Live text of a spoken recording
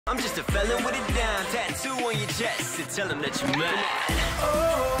I'm just a felon with a dime tattoo on your chest to tell him that you're mine.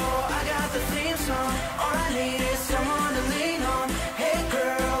 Oh, I got the theme song. All I need is someone to lean on. Hey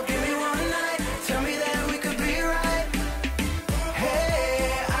girl, give me one night. Tell me that we could be right.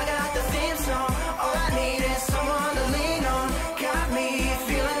 Hey, I got the theme song. All I need is someone to lean on. Got me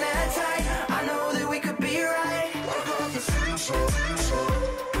feeling that tight. I know that we could be right.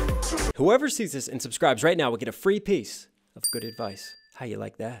 Whoever sees this and subscribes right now will get a free piece of good advice. How you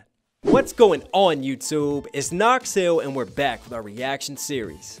like that? What's going on, YouTube? It's Knox Hill, and we're back with our reaction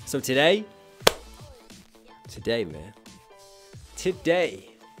series. So today,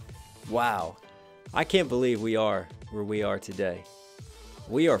 wow, I can't believe we are where we are today.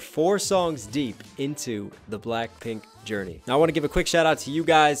 We are 4 songs deep into the Blackpink journey. Now I want to give a quick shout out to you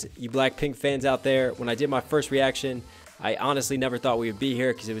guys, you Blackpink fans out there. When I did my first reaction, I honestly never thought we would be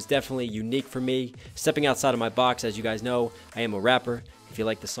here because it was definitely unique for me. Stepping outside of my box, as you guys know, I am a rapper. If you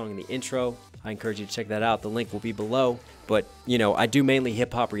like the song in the intro, I encourage you to check that out. The link will be below. But, you know, I do mainly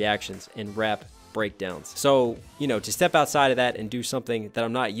hip-hop reactions and rap breakdowns. So, you know, to step outside of that and do something that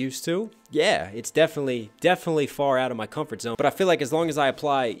I'm not used to, yeah, it's definitely far out of my comfort zone. But I feel like as long as I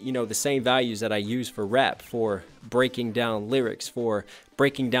apply, you know, the same values that I use for rap, for breaking down lyrics, for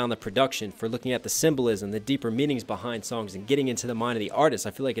breaking down the production, for looking at the symbolism, the deeper meanings behind songs, and getting into the mind of the artist,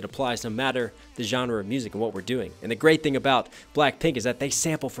 I feel like it applies no matter the genre of music and what we're doing. And the great thing about Blackpink is that they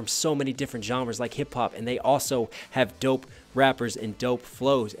sample from so many different genres like hip-hop, and they also have dope rappers and dope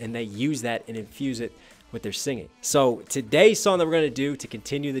flows, and they use that and infuse it with their singing. So today's song that we're going to do to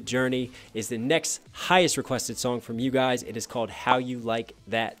continue the journey is the next highest requested song from you guys. It is called How You Like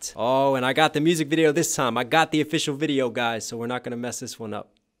That. Oh, and I got the music video this time. I got the official video, guys, so we're not going to mess this one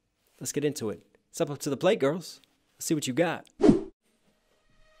up. Let's get into it. It's up to the plate, girls. Let's see what you got.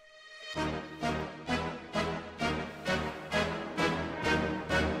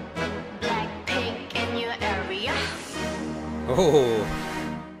 Blackpink in your area. Oh.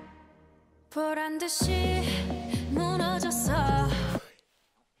 보란 듯이 무너졌어.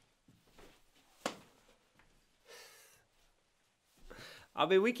 I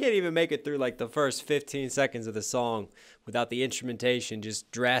mean, we can't even make it through like the first 15 seconds of the song without the instrumentation just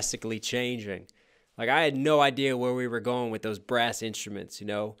drastically changing. Like, I had no idea where we were going with those brass instruments, you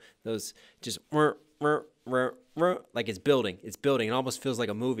know? Those just, like it's building. It almost feels like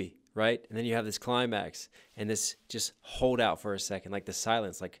a movie, right? And then you have this climax and this just hold out for a second, like the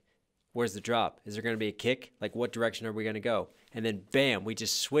silence, like, where's the drop? Is there going to be a kick? Like, what direction are we going to go? And then, bam, we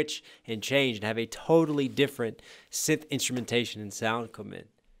just switch and change and have a totally different synth instrumentation and sound come in.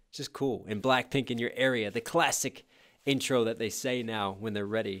 It's just cool. And Blackpink in your area, the classic intro that they say now when they're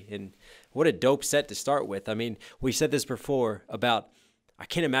ready. And what a dope set to start with. I mean, we said this before about, I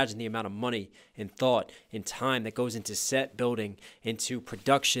can't imagine the amount of money and thought and time that goes into set building, into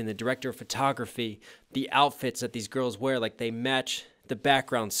production, the director of photography, the outfits that these girls wear, like they match the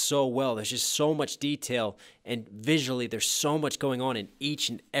background so well. There's just so much detail, and visually there's so much going on in each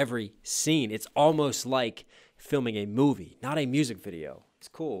and every scene. It's almost like filming a movie, not a music video. It's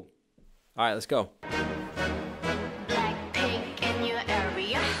cool. All right, let's go. Blackpink in your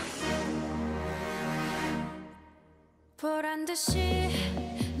area. 보란 듯이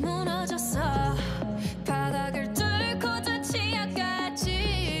무너졌어. 바닥을 뚫고 저 지하까지.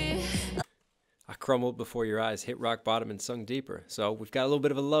 I crumbled before your eyes, hit rock bottom, and sung deeper. So we've got a little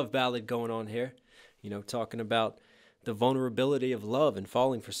bit of a love ballad going on here, you know, talking about the vulnerability of love and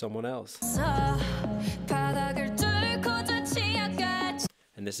falling for someone else.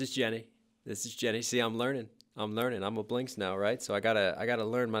 And this is Jenny. This is Jenny. See, I'm learning. I'm a Blinks now, right? So I gotta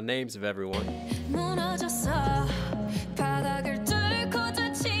learn my names of everyone.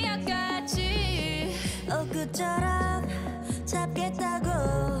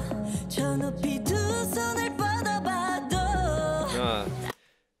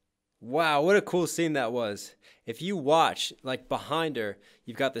 Wow, what a cool scene that was. If you watch, like behind her,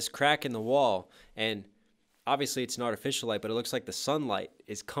 you've got this crack in the wall, and obviously it's an artificial light, but it looks like the sunlight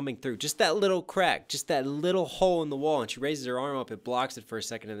is coming through. Just that little crack, just that little hole in the wall, and she raises her arm up, it blocks it for a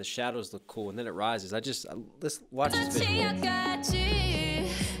second, and the shadows look cool, and then it rises. Let's watch this visual.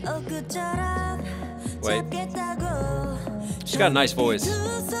 Wait. She's got a nice voice.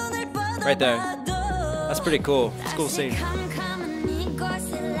 Right there. That's pretty cool. It's a cool scene.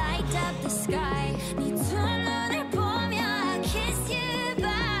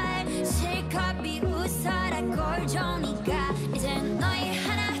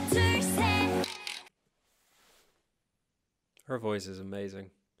 Her voice is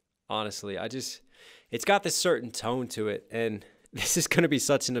amazing. Honestly, it's got this certain tone to it, and this is going to be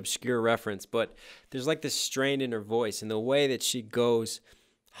such an obscure reference, but there's like this strain in her voice, and the way that she goes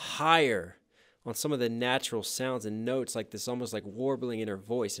higher on some of the natural sounds and notes, like this almost like warbling in her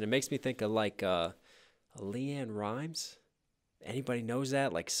voice. And it makes me think of like a Leanne Rimes. Anybody knows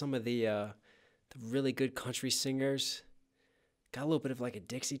that? Like some of the really good country singers got a little bit of like a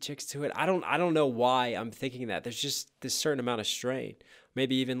Dixie Chicks to it. I don't know why I'm thinking that. There's just this certain amount of strain.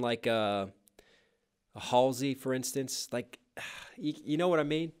 Maybe even like a Halsey, for instance. Like, you know what I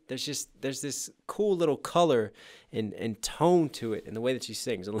mean? There's this cool little color and tone to it in the way that she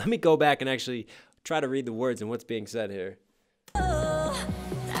sings. And let me go back and actually try to read the words and what's being said here.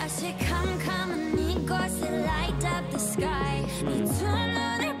 다시 캄캄한 이곳에 light up the sky. 네 두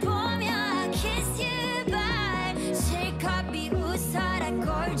눈을 보며 kiss you bye. 실컷 비웃어라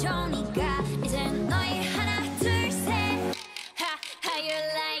꼴좋으니까 이젠 너희 하나 둘 셋. How you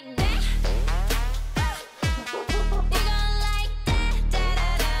like that? You gon' like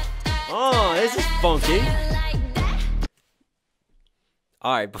that? Oh, this is funky. Like that?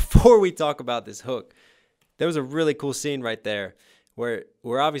 All right, before we talk about this hook, there was a really cool scene right there where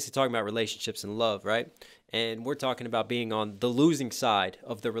we're obviously talking about relationships and love, right? And we're talking about being on the losing side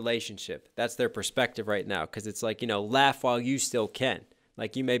of the relationship. That's their perspective right now, because it's like, you know, laugh while you still can.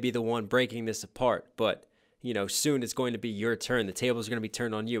 Like, you may be the one breaking this apart, but, you know, soon it's going to be your turn. The tables are going to be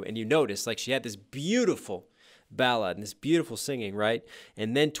turned on you. And you notice, like, she had this beautiful ballad and this beautiful singing, right?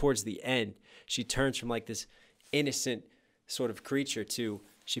 And then towards the end, she turns from like this innocent sort of creature to,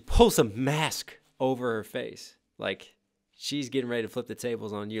 she pulls a mask over her face. Like, she's getting ready to flip the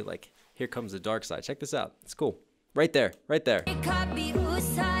tables on you. Like, here comes the dark side. Check this out. It's cool. Right there. Right there. 실컷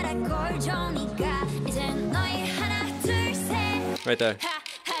비웃어라 꼴좋으니까 이젠 너희 하나 둘 셋. Right there.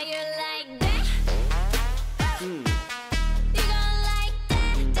 How you like that? You gon' like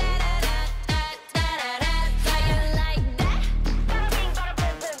that? How you like that? How you like that?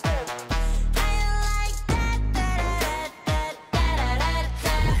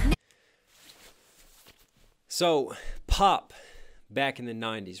 So, pop back in the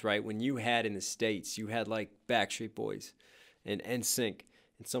 90s, right? When you had in the States, you had like Backstreet Boys and NSYNC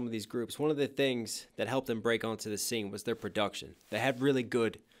and some of these groups. One of the things that helped them break onto the scene was their production. They had really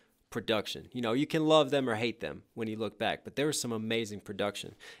good production. You know, you can love them or hate them when you look back, but there was some amazing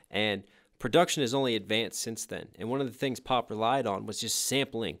production. And production has only advanced since then. And one of the things pop relied on was just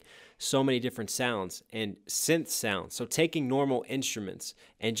sampling so many different sounds and synth sounds. So taking normal instruments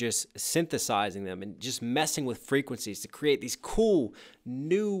and just synthesizing them and just messing with frequencies to create these cool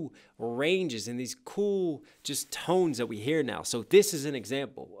new ranges and these cool just tones that we hear now. So this is an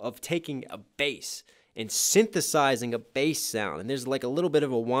example of taking a bass and synthesizing a bass sound. And there's like a little bit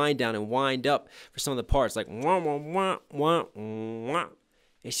of a wind down and wind up for some of the parts, like wah, wah, wah, wah, wah.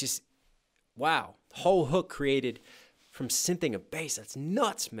 It's just, wow. Whole hook created from synthing a bass. That's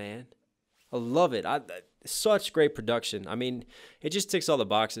nuts, man. I love it. Such great production. I mean, it just ticks all the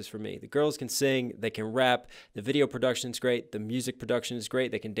boxes for me. The girls can sing, they can rap, the video production's great, the music production is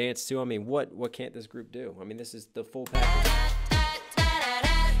great, they can dance too. I mean, what can't this group do? I mean, this is the full package.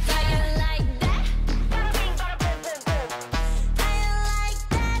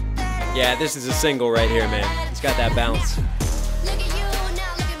 Yeah, this is a single right here, man. It's got that bounce.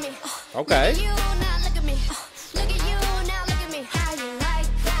 Okay.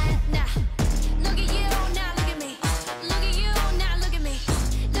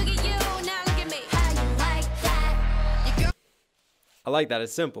 I like that.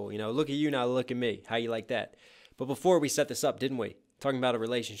 It's simple. You know, look at you, now look at me. How you like that? But before we set this up, didn't we? Talking about a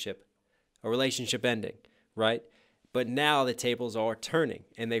relationship ending, right? But now the tables are turning,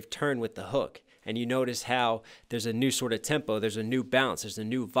 and they've turned with the hook. And you notice how there's a new sort of tempo, there's a new bounce, there's a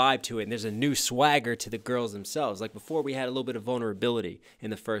new vibe to it, and there's a new swagger to the girls themselves. Like before, we had a little bit of vulnerability in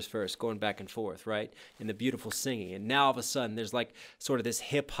the first verse, going back and forth, right? And the beautiful singing. And now all of a sudden, there's like sort of this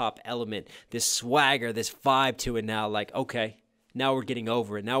hip-hop element, this swagger, this vibe to it now. Like, okay, now we're getting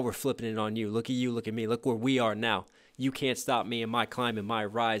over it. Now we're flipping it on you. Look at you, look at me. Look where we are now. You can't stop me in my climb and my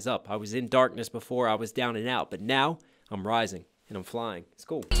rise up. I was in darkness before, I was down and out. But now, I'm rising and I'm flying. It's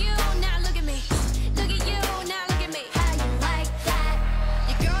cool.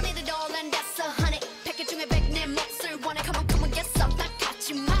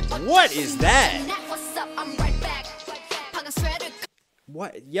 What is that?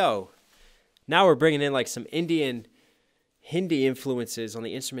 What? Yo. Now we're bringing in like some Indian Hindi influences on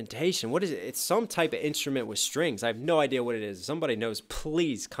the instrumentation. What is it? It's some type of instrument with strings. I have no idea what it is. If somebody knows,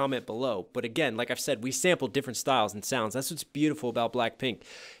 please comment below. But again, like I've said, we sample different styles and sounds. That's what's beautiful about Blackpink.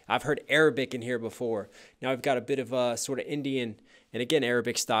 I've heard Arabic in here before. Now I've got a bit of sort of Indian and again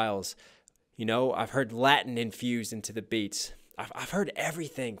Arabic styles. You know, I've heard Latin infused into the beats. I've heard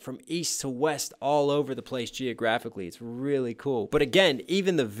everything from east to west, all over the place geographically. It's really cool. But again,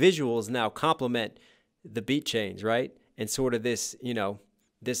 even the visuals now complement the beat change, right? And sort of this, you know,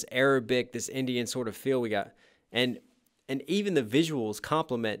 this Arabic, this Indian sort of feel we got. And even the visuals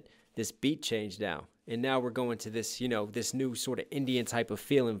complement this beat change now. And now we're going to this, you know, this new sort of Indian type of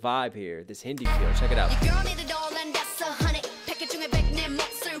feel and vibe here, this Hindi feel. Check it out.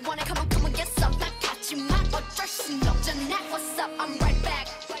 I'm right back.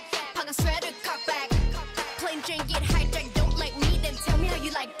 Plain Jane get hijacked, don't like me, then tell me how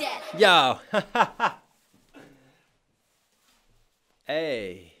you like that. Yo.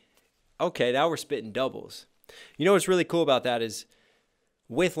 Hey. Okay, now we're spitting doubles. You know what's really cool about that is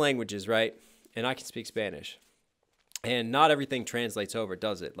with languages, right? And I can speak Spanish. And not everything translates over,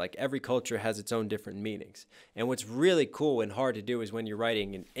 does it? Like every culture has its own different meanings. And what's really cool and hard to do is when you're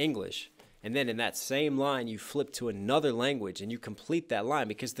writing in English, and then in that same line, you flip to another language and you complete that line,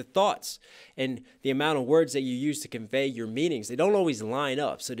 because the thoughts and the amount of words that you use to convey your meanings, they don't always line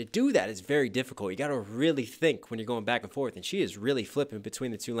up. So to do that is very difficult. You got to really think when you're going back and forth. And she is really flipping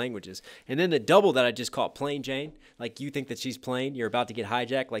between the two languages. And then the double that I just called plain Jane, like you think that she's plain, you're about to get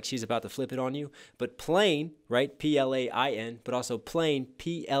hijacked, like she's about to flip it on you. But plain, right? P-L-A-I-N, but also plain,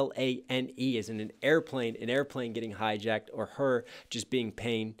 P-L-A-N-E, as in an airplane getting hijacked, or her just being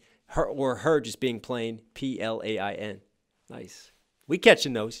pain. Her just being plain, P-L-A-I-N. Nice. We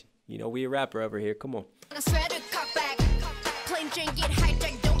catching those. You know, we a rapper over here. Come on. Plain Jane get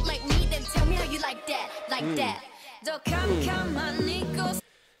hijacked, don't like me, then tell me how you like that, that.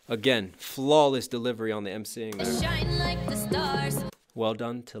 Again, flawless delivery on the MCing there. Shine like the stars. Well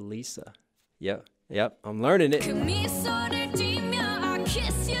done to Lisa. Yep, I'm learning it.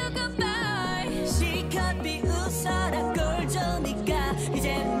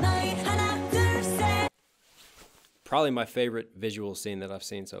 Probably my favorite visual scene that I've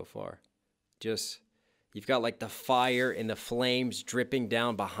seen so far. Just, you've got like the fire and the flames dripping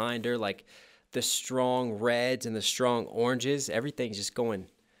down behind her, like the strong reds and the strong oranges. Everything's just going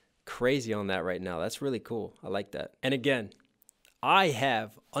crazy on that right now. That's really cool. I like that. And again, I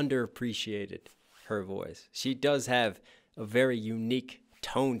have underappreciated her voice. She does have a very unique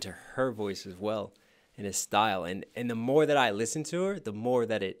tone to her voice as well, and a style. And the more that I listen to her, the more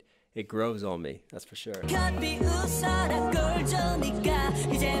that it grows on me, that's for sure.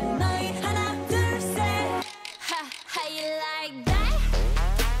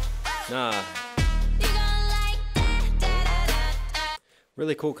 Nah.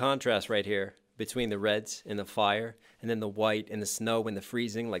 Really cool contrast right here between the reds and the fire, and then the white and the snow and the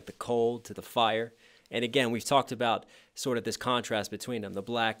freezing, like the cold to the fire. And again, we've talked about sort of this contrast between them, the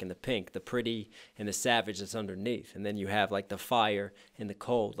black and the pink, the pretty and the savage that's underneath. And then you have like the fire and the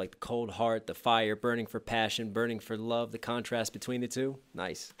cold, like the cold heart, the fire, burning for passion, burning for love, the contrast between the two.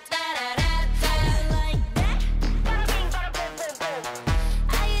 Nice.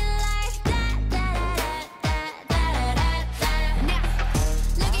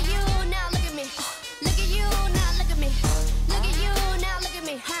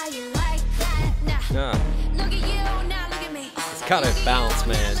 It's kind of balance,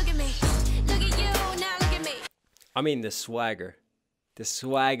 man. I mean, the swagger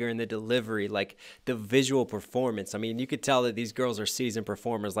and the delivery, like the visual performance. I mean, you could tell that these girls are seasoned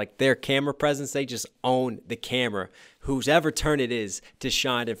performers. Like their camera presence, they just own the camera. Whose ever turn it is to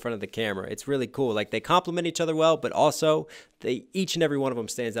shine in front of the camera. It's really cool. Like they complement each other well, but also each and every one of them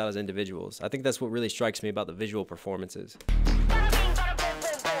stands out as individuals. I think that's what really strikes me about the visual performances.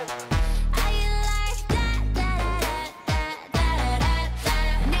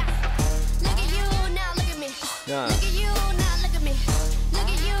 Nah. Look at you now, look at me. Look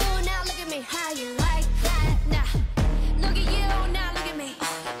at you now, look at me. How you like that? Nah. Look at you now, look at me.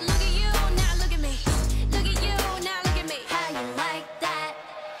 Look at you now, look at me. Look at you now, look at me. How you like that?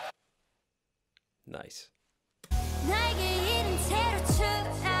 Nice.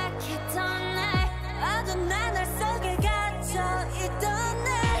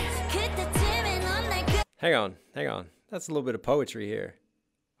 Hang on. That's a little bit of poetry here.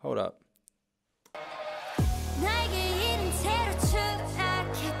 Hold up.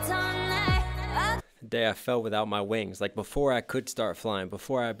 The day I fell without my wings, like before I could start flying,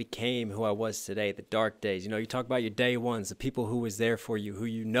 before I became who I was today, the dark days. You know, you talk about your day ones, the people who was there for you, who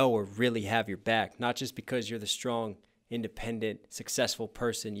you know or really have your back, not just because you're the strong, independent, successful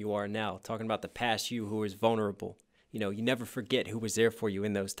person you are now. Talking about the past you who was vulnerable. You know, you never forget who was there for you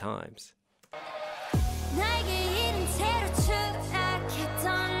in those times.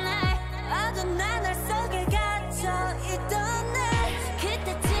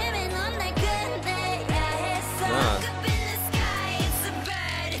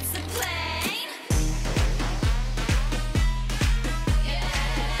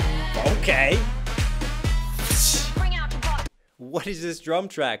 Okay. What is this drum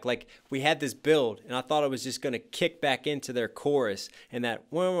track? Like, we had this build, and I thought it was just gonna kick back into their chorus and that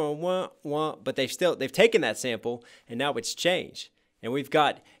wah wah wah wah, but they've taken that sample and now it's changed, and we've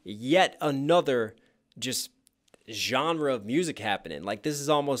got yet another just genre of music happening. Like, this is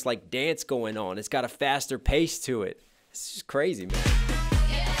almost like dance going on. It's got a faster pace to it. It's just crazy, man.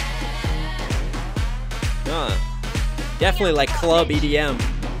 Definitely like club EDM.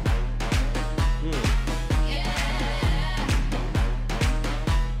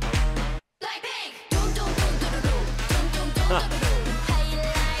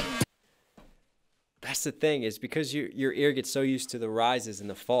 That's the thing, is because your ear gets so used to the rises and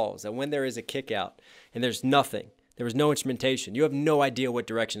the falls that when there is a kick out and there's nothing, there was no instrumentation, you have no idea what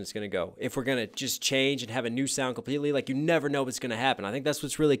direction it's going to go. If we're going to just change and have a new sound completely, like, you never know what's going to happen. I think that's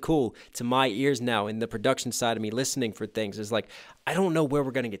what's really cool to my ears now, in the production side of me listening for things, is like, I don't know where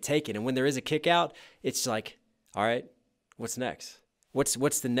we're going to get taken. And when there is a kick out, it's like, all right, what's next?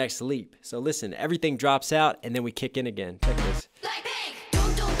 What's the next leap? So listen, everything drops out and then we kick in again. Check this.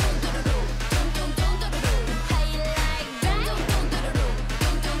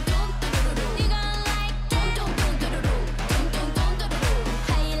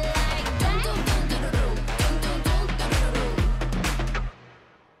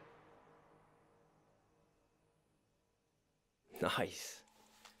 Nice.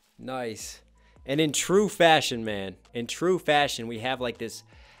 Nice. And in true fashion, man, in true fashion, we have like this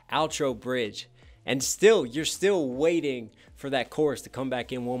outro bridge, and still, you're still waiting for that chorus to come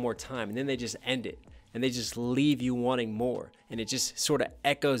back in one more time, and then they just end it, and they just leave you wanting more, and it just sort of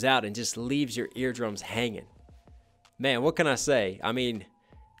echoes out and just leaves your eardrums hanging. Man, what can I say? I mean,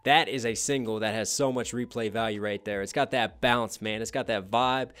 that is a single that has so much replay value right there. It's got that bounce, man. It's got that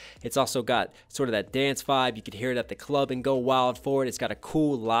vibe. It's also got sort of that dance vibe. You could hear it at the club and go wild for it. It's got a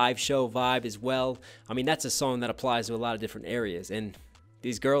cool live show vibe as well. I mean, that's a song that applies to a lot of different areas. And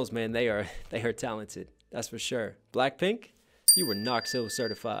these girls, man, they are talented. That's for sure. Blackpink, you were Knox Hill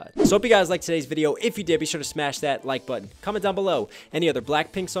certified. So hope you guys liked today's video. If you did, be sure to smash that like button. Comment down below any other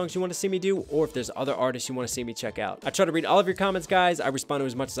Blackpink songs you want to see me do, or if there's other artists you want to see me check out. I try to read all of your comments, guys. I respond to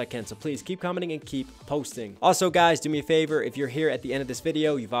as much as I can, so please keep commenting and keep posting. Also, guys, do me a favor. If you're here at the end of this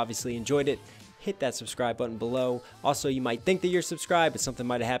video, you've obviously enjoyed it. Hit that subscribe button below. Also, you might think that you're subscribed, but something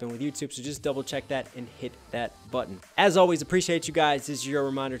might have happened with YouTube, so just double check that and hit that button. As always, appreciate you guys. This is your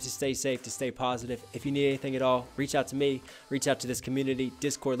reminder to stay safe, to stay positive. If you need anything at all, reach out to me, reach out to this community.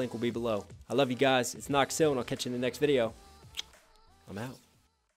 Discord link will be below. I love you guys. It's Knox Hill, and I'll catch you in the next video. I'm out.